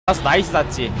나이스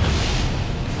샀지.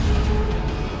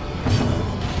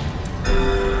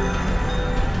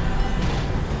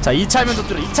 자 2차 면접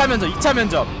들어. 2차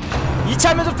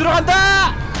면접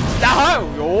들어간다.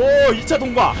 요 2차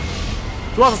통과.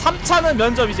 좋아서 3차는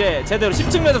면접 이제 제대로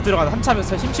심층 면접 들어간다. 3차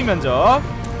면접 심층 면접.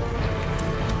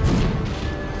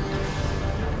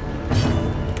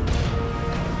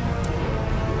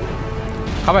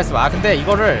 가만히 있어봐. 아 근데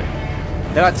이거를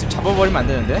내가 지금 잡아버리면 안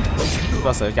되는데.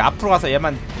 좋았어. 이렇게 앞으로 가서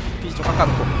얘만 피 좀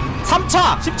깎아놓고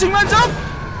 3차 심층 면접.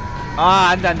 아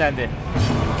안돼.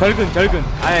 결근.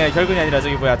 아예 결근이 아니라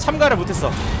저기 뭐야 참가를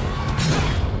못했어.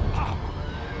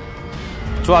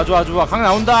 좋아 강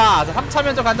나온다. 자 3차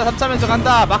면접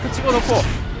간다. 마크 찍어놓고.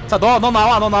 자 너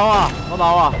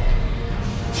나와.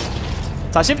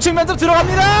 자 심층 면접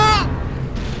들어갑니다.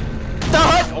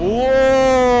 딱!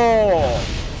 오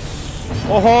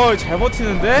어허 잘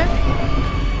버티는데?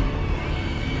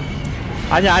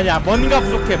 아니야 뭔가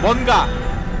부족해.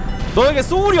 너에게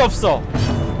소울이 없어.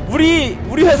 우리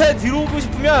회사에 들어오고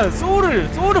싶으면 소울을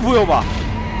보여봐.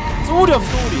 소울이 없어.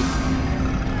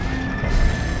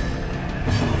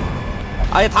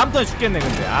 아얘 다음 턴에 죽겠네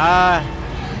근데.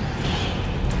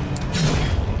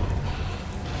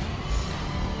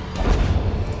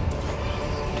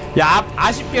 야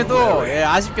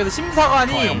아쉽게도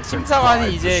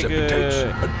심사관이 이제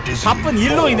그 바쁜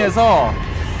일로 인해서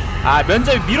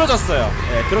면접이 미뤄졌어요.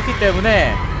 예, 그렇기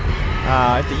때문에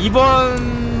일단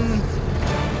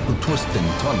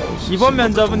이번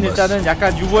면접은 일단은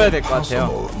약간 유보해야 될 것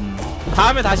같아요.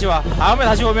 다음에 다시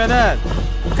오면은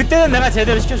그때는 내가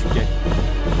제대로 시켜줄게.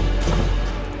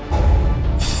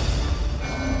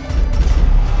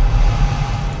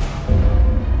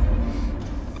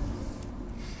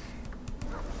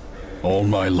 All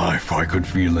my life I could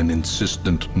feel an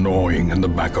insistent gnawing in the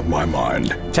back of my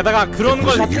mind. 게다가 그런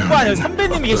걸 다 통보하는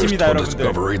선배님이 계십니다,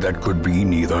 여러분들. That could be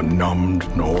neither numbed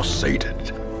nor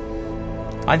sated.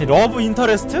 아니 러브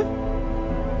인터레스트?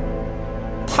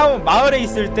 타운 마을에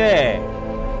있을 때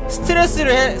스트레스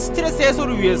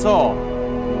해소를 위해서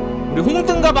우리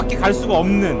홍등가밖에 갈 수가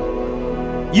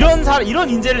없는 이런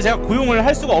인재를 제가 고용을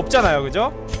할 수가 없잖아요,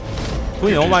 그죠?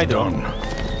 돈이 너무 많이 들어.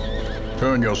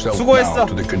 수고했어.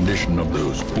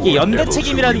 이게 연대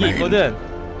책임이라는 게 있거든.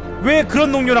 왜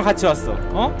그런 동료랑 같이 왔어?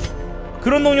 어?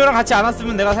 그런 동료랑 같이 안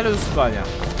왔으면 내가 살려줬을 거 아니야.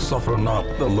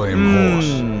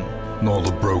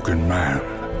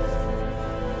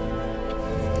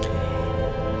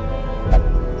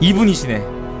 이분이시네.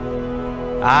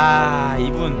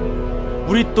 이분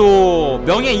우리 또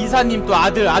명예 이사님 또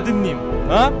아드님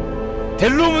어?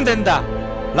 델로면 된다.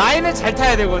 라인을 잘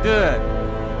타야 되거든.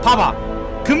 봐봐.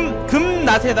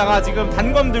 금낫에다가 지금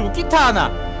단검 들고 기타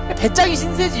하나. 배짱이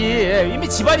신세지. 이미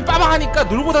집안이 빠방하니까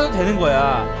놀고 다녀도 되는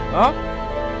거야. 어?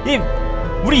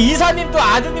 우리 이사님 또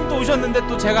아드님 또 오셨는데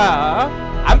또 제가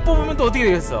안 뽑으면 또 어떻게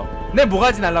되겠어? 내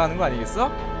모가지 날아가는 거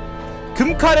아니겠어?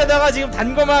 금칼에다가 지금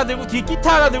단검 하나 들고 뒤에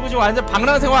기타 하나 들고 지금 완전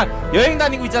방랑생활 여행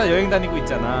다니고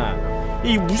있잖아.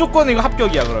 이 무조건 이거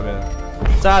합격이야 그러면.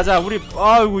 자 우리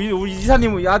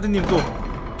이사님 아드님 또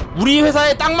우리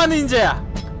회사에 딱 맞는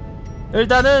인재야.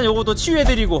 일단은 요거도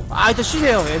치유해드리고 일단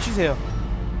쉬세요. 예, 쉬세요.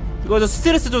 이거 저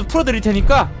스트레스 좀 풀어드릴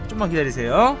테니까 좀만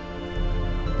기다리세요.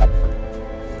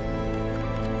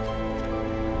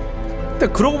 근데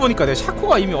그러고 보니까 내가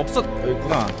샤코가 이미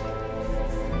있구나.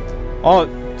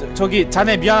 저기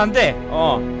자네 미안한데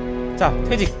자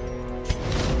퇴직.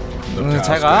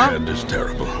 잘가.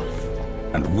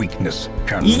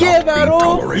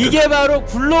 이게 바로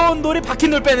굴러온 돌이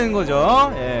박힌 돌 빼는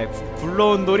거죠. 예,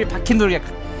 굴러온 돌이 박힌 돌이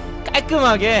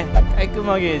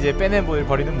깔끔하게 이제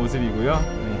버리는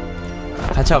모습이고요.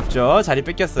 가차 없죠. 자리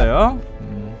뺏겼어요.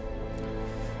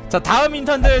 자 다음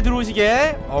인턴들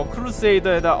들어오시게.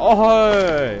 크루세이더에다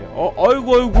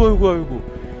아이고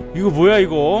이거 뭐야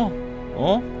이거.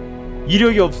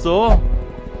 이력이 없어.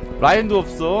 라인도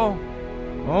없어.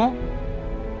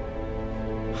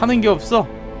 하는 게 없어.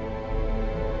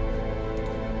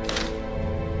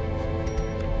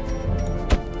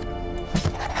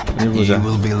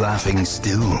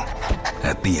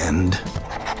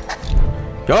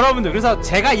 여러분들 그래서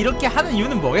제가 이렇게 하는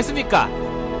이유는 뭐겠습니까?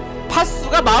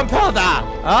 파수가 마음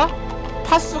편하다.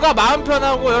 파수가 마음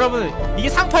편하고 여러분 이게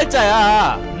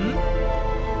상팔자야.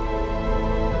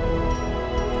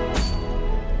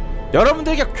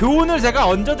 여러분들에게 교훈을 제가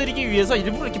얹어드리기 위해서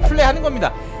일부러 이렇게 플레이하는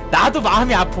겁니다. 나도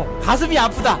마음이 아파. 가슴이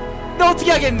아프다. 근데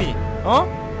어떻게 하겠니?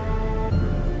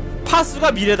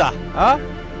 파수가 미래다.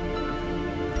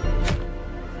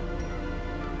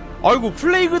 아이고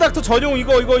플레이그 닥터 전용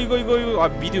이거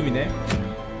미디움이네.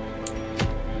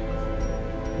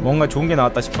 뭔가 좋은게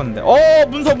나왔다 싶었는데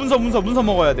문서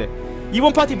먹어야 돼.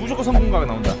 이번 파티 무조건 성공각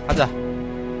나온다. 가자.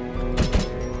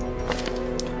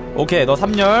 오케이 너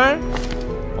 3열.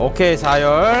 오케이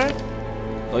 4열.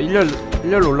 너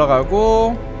 1열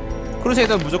올라가고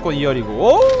크루세이더는 무조건 2열이고.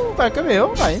 오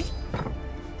깔끔해요 라인.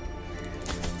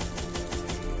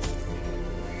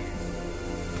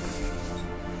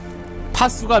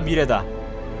 파수가 미래다.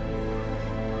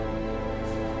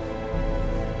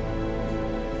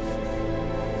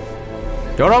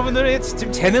 여러분들이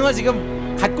지금 재능을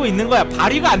지금 갖고 있는 거야.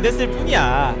 발휘가 안 됐을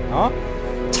뿐이야.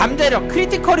 잠재력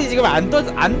크리티컬이 지금 안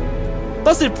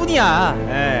떴을 뿐이야.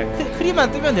 예,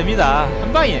 크리만 뜨면 됩니다.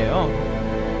 한 방이에요.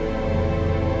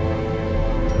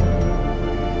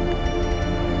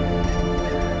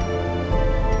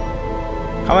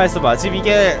 가만히 있어봐. 지금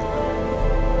이게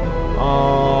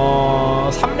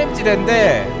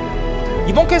 3렘지대인데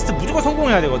이번 퀘스트 무조건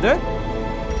성공해야 되거든?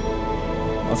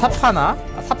 삽 하나,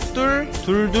 삽둘,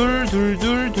 둘둘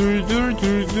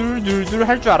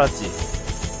할 줄 알았지.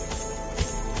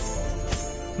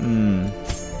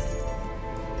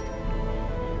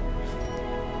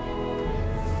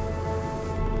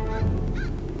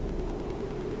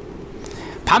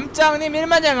 밤장님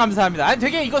 1만냥 감사합니다. 아니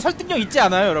되게 이거 설득력 있지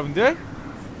않아요 여러분들?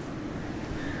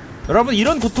 여러분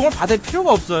이런 고통을 받을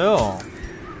필요가 없어요.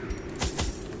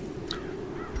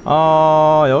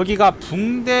 여기가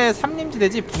붕대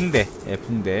삼림지대지. 붕대. 예,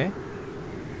 붕대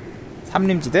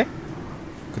삼림지대?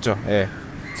 그쵸. 예,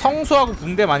 성수하고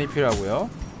붕대 많이 필요하고요.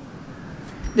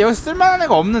 근데 여기서 쓸만한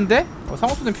애가 없는데?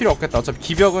 성수는 필요 없겠다. 어차피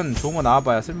기벽은 좋은거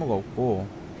나와봐야 쓸모가 없고.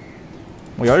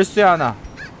 열쇠 하나.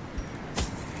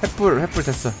 횃불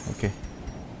됐어. 오케이.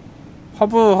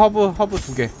 허브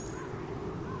 2개.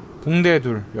 붕대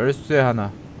둘. 열쇠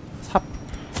하나. 삽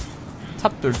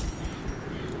둘.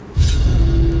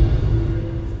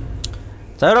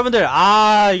 자 여러분들,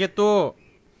 이게 또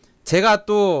제가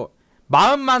또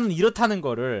마음만 이렇다는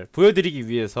거를 보여드리기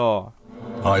위해서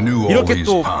이렇게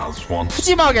또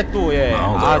푸짐하게 또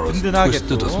든든하게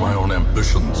또.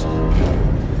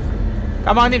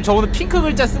 까망님 저거는 핑크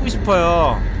글자 쓰고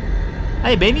싶어요.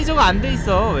 아니 매니저가 안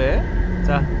돼있어. 왜?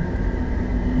 자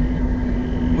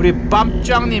우리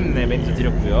빰짱님 네 매니저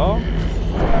드렸고요.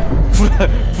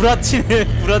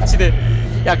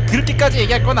 구라치네. 야 그렇게까지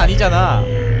얘기할 건 아니잖아.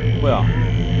 뭐야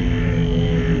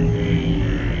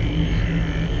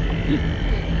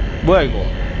뭐야 이거.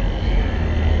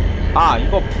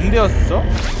 이거 붕대였어?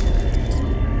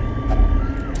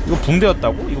 이거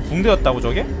붕대였다고? 이거 붕대였다고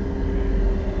저게?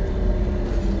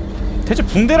 대체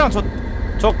붕대랑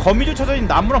저 거미줄 쳐져 있는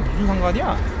나무랑 무슨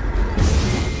상관이야?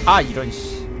 이런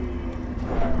씨.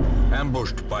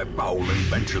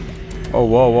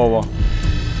 와.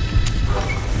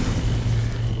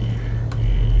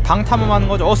 방 탐험하는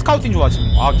거죠. 스카우팅 좋아 지금.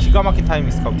 기가 막힌 타이밍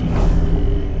스카우팅.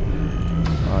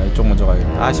 이쪽 먼저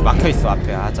가야겠다. 씨 막혀있어 앞에.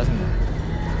 짜증나.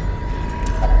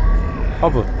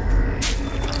 허브.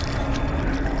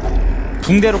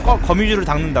 붕대로 거미줄을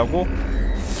닦는다고?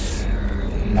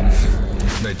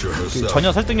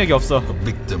 전혀 설득력이 없어.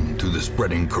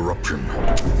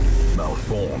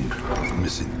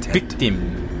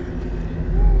 빅팀.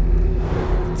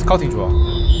 스카우팅 좋아.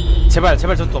 제발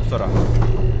전투 없어라.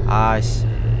 씨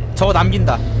저거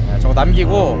남긴다. 저거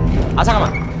남기고.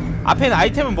 잠깐만. 앞에 있는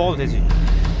아이템은 먹어도 되지.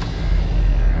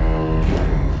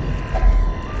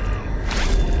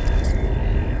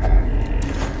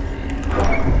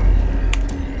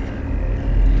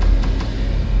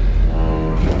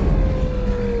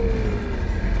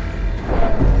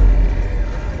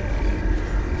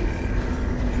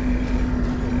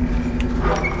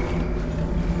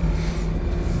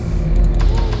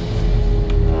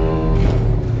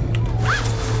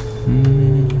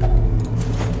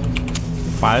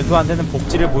 말도 안 되는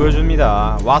복지를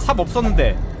보여줍니다. 삽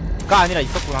없었는데 가 아니라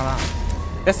있었구나. 하나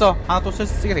됐어. 하나 또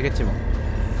쓰게 되겠지 뭐.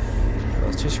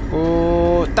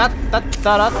 79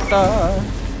 따따따라따.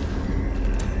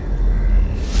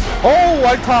 오우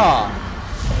알타.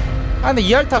 근데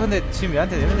이 알타 근데 지금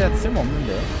얘한테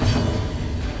쓸모없는데.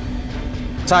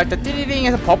 자 일단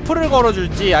띠리링에서 버프를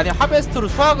걸어줄지, 아니면 하베스트로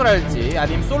수확을 할지,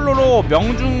 아니면 솔로로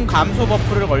명중 감소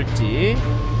버프를 걸지.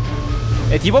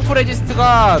 디버프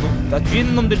레지스트가 뒤에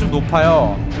있는 놈들이 좀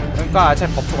높아요. 그러니까 잘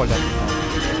버프 걸자.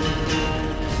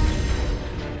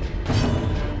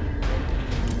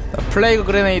 플레이그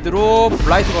그레네이드로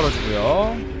블라이트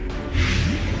걸어주고요.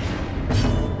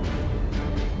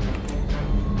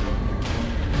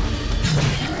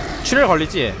 출혈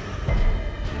걸리지?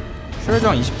 출혈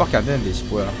저항 20밖에 안되는데 20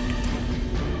 뭐야.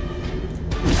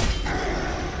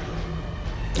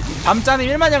 밤짜님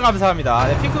 1만년 감사합니다.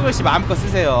 네, 핑크 글씨 마음껏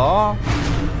쓰세요.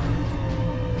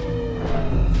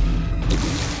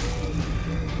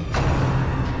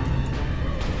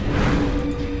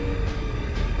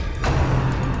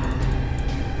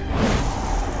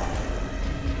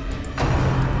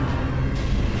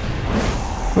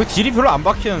 왜 딜이 별로 안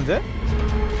박히는데?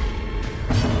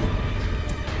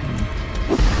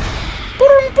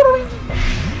 뽀롱뽀롱.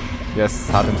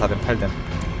 예스 4댐 4댐 8댐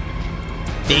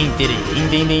띵띠리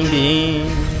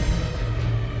띵띵띵띵.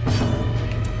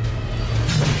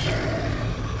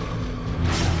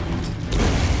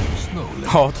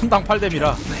 톤당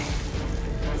 8댐이라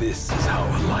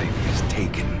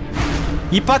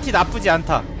이 파티 나쁘지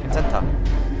않다. 괜찮다.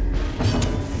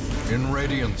 In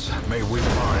Radiance, may we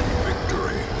find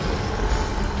victory.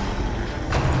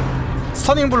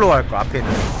 스터닝 블로우 할 거 앞에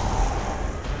있는.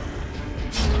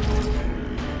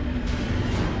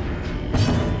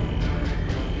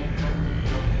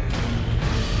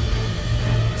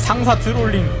 상사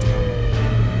드롤링.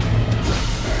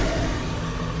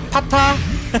 파타.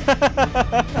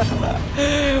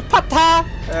 파타.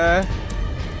 에.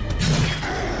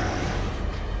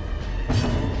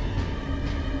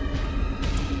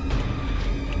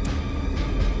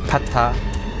 파타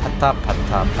파타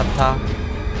파타 파타.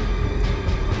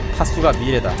 타수가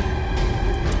미래다.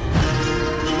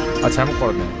 아 잘못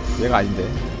걸었네. 얘가 아닌데.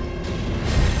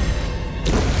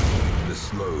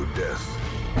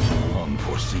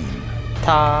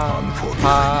 타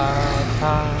타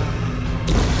타.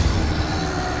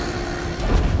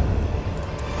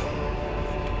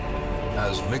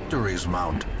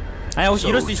 아니 혹시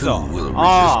이럴 수 있어.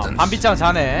 아 반비짱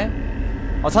자네.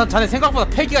 자네 생각보다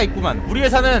패기가 있구만. 우리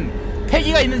회사는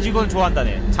패기가 있는 직원을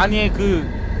좋아한다네. 자네의 그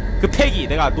패기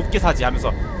내가 높게 사지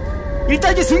하면서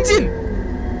 1단계 승진!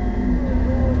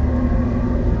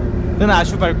 는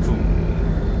아슈발쿰.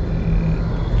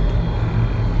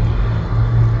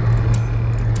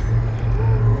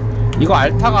 이거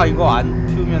알타가 이거 안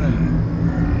피우면은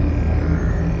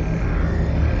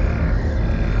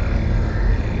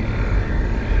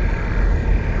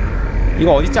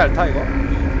이거 어딨지 알타 이거?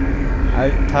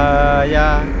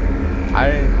 알타야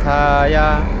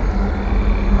알타야.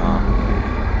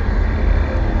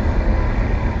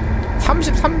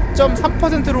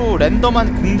 33.3%로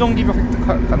랜덤한 긍정기벽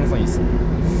획득할 가능성이 있어.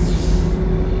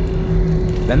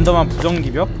 랜덤한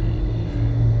부정기벽?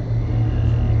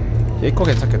 얘 거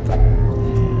괜찮겠다.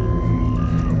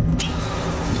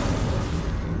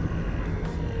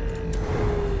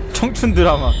 청춘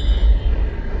드라마.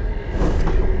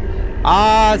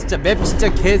 아 진짜 맵 진짜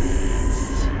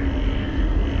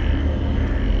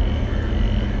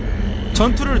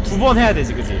전투를 2번 해야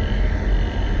되지 그지?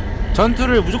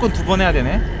 전투를 무조건 2번 해야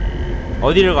되네.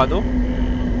 어디를 가도.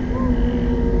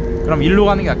 그럼 일로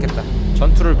가는 게 낫겠다.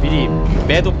 전투를 미리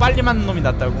매도 빨리 맞는 놈이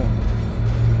낫다고.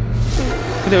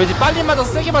 근데 왠지 빨리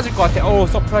맞아서 세게 맞을 것 같아. 어우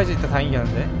서프라이즈 있다. 다행이긴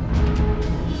한데.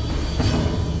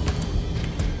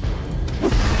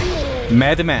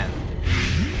 매드맨.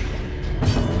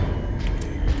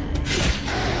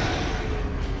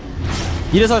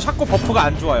 이래서 샤코 버프가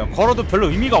안 좋아요. 걸어도 별로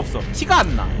의미가 없어. 티가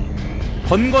안 나.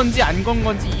 건 건지 안 건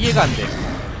건지 이해가 안 돼.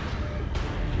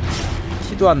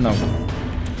 티도 안 나고.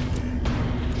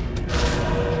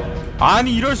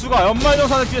 아니 이럴 수가.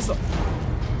 연말정산을 피했어.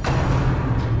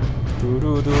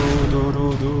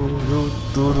 두루두루두루두루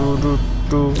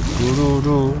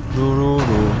두루루두루루루루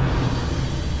두루루.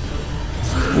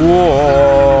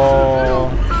 우와.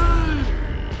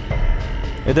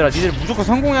 얘들아 니들 무조건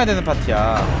성공해야 되는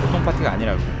파티야. 보통 파티가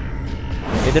아니라고.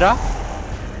 얘들아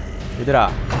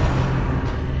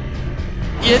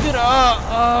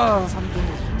아 3등.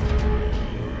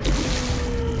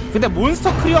 근데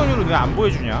몬스터 크리 확률은 왜 안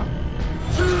보여주냐?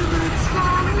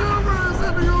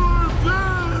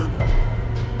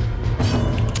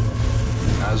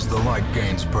 As the light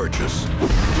gains purchase,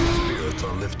 spirits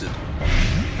are lifted,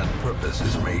 and purpose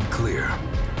is made clear.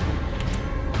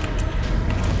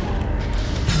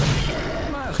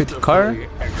 크리티컬.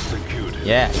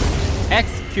 예.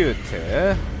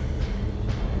 엑스큐트.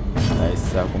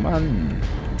 나이스하구만.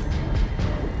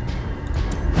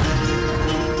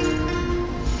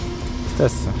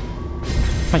 스트레스.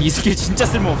 이 스킬 진짜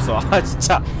쓸모없어. 아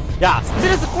진짜. 야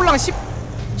스트레스 꼴랑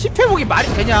 10회복이 말이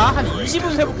되냐? 한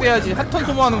 20은 회복돼야지. 한 턴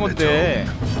소모하는 건데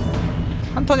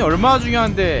한 턴이 얼마나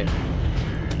중요한데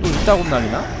또 이따금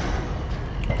날리나?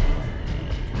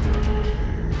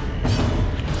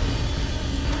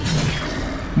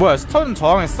 뭐야 스턴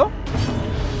저항했어?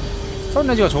 스턴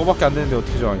레지가 저거밖에 안 되는데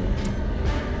어떻게 저항해?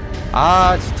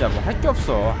 아 진짜 뭐 할 게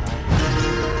없어.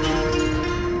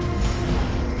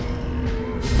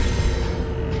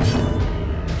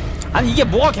 아니 이게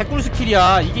뭐가 개꿀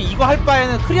스킬이야. 이거 할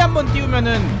바에는 크리 한번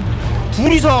띄우면은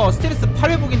둘이서 스트레스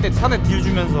 8회복인데 산에 딜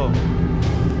주면서.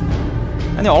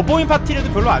 아니 어버이 파티래도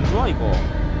별로 안 좋아 이거.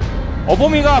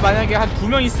 어버미가 만약에 한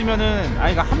 2명 있으면은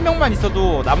아니 그러니까 1명만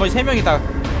있어도 나머지 3명이 다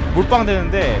몰빵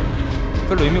되는데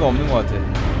별로 의미가 없는 것 같아.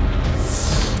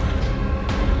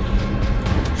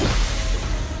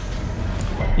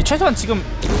 이 최소한 지금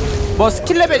뭐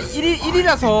스킬 레벨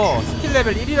 1이라서 스킬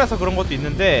레벨 1이라서 그런 것도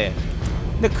있는데,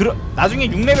 근데 나중에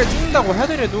 6레벨 찍는다고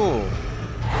하더라도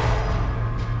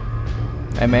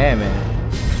애매해.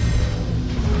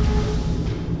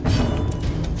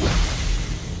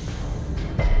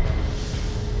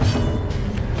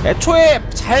 애초에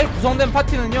잘 구성된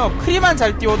파티는요, 크리만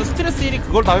잘 띄워도 스트레스 1이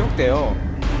그걸 다 회복돼요.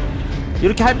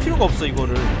 이렇게 할 필요가 없어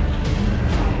이거를.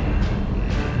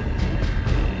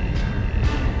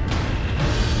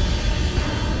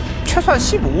 최소한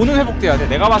 15는 회복돼야 돼.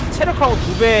 내가 봤을 때 체력하고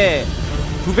 2배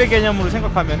개념으로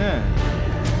생각하면은.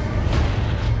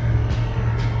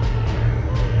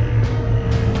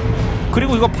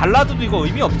 그리고 이거 발라드도 이거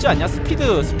의미 없지 않냐?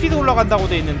 스피드 올라간다고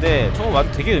돼 있는데 저거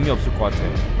와도 되게 의미 없을 것 같아.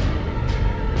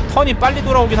 턴이 빨리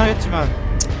돌아오긴 하겠지만,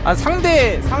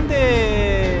 상대적으로는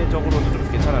좀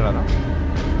괜찮으려나?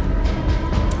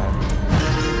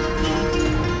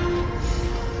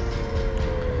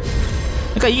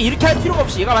 그러니까 이게 이렇게 할 필요가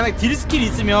없이, 얘가 만약에 딜 스킬이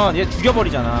있으면 얘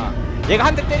죽여버리잖아. 얘가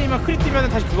한 대 때리면 크리 뛰면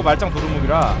다시 그거 말짱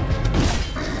도루묵이라.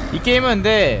 이 게임은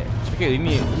근데 저게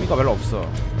의미가 별로 없어.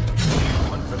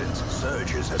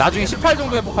 나중에 18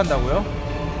 정도 회복한다고요?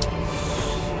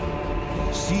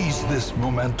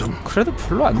 그래도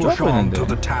별로 안 좋아 보이는데.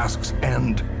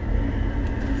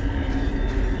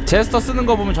 제스터 쓰는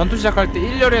거 보면 전투 시작할 때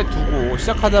 1열에 두고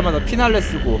시작하자마자 피날레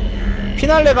쓰고,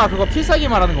 피날레가 그거 필살기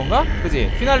말하는 건가?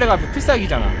 그지? 피날레가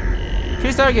필살기잖아.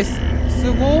 필살기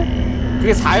쓰고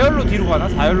그게 4열로 뒤로 가나?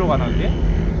 4열로 가나 그게?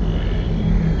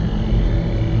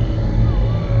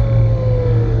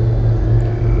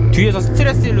 뒤에서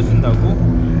스트레스 1로 쓴다고?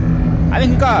 아니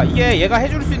그니까 이게 얘가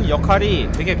해줄 수 있는 역할이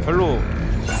되게 별로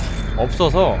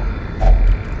없어서.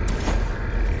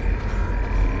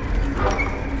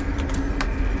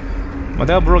 뭐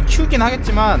내가 물론 키우긴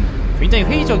하겠지만 굉장히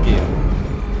회의적이에요.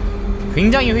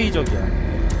 굉장히 회의적이야.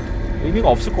 의미가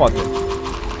없을 것 같아.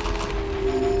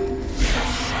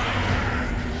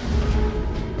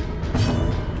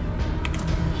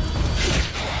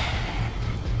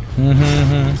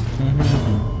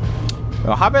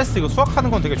 야, 하베스트 이거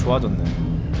수확하는 건 되게 좋아졌네.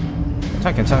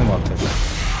 괜찮은 것 같아.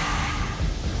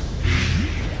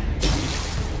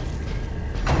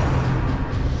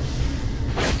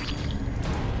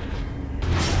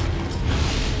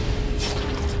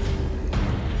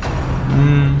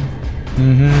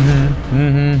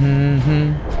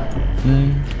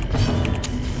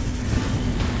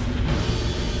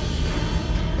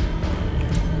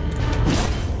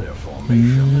 Their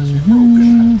formation is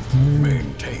broken.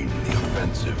 Maintain the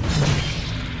offensive.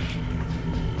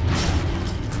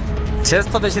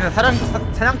 제스터 대신에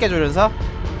사냥개 조련사?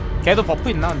 걔도 버프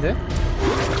있나 근데?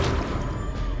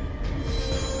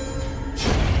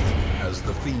 As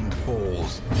the fiend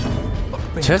falls,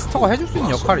 제스터가 해줄 수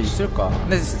있는 역할이 있을까?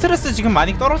 근데 스트레스 지금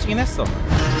많이 떨어지긴 했어.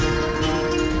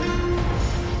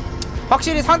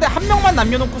 확실히 상대 한 명만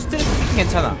남겨놓고 스트레스 쓰긴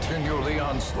괜찮아.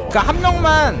 그니까 한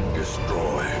명만,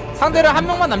 상대를 한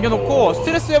명만 남겨놓고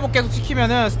스트레스 회복 계속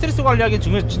시키면은 스트레스 관리하기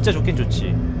진짜 좋긴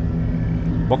좋지.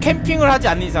 뭐 캠핑을 하지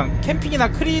않는 이상,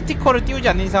 캠핑이나 크리티컬을 띄우지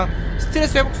않는 이상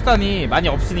스트레스 회복 수단이 많이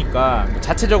없으니까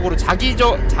자체적으로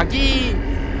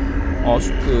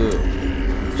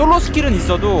솔로 스킬은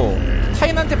있어도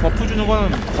타인한테 버프 주는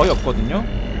거는 거의 없거든요.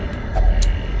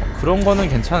 그런 거는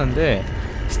괜찮은데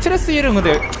스트레스 1은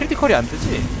근데 크리티컬이 안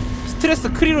뜨지?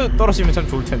 스트레스 크리로 떨어지면 참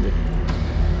좋을 텐데.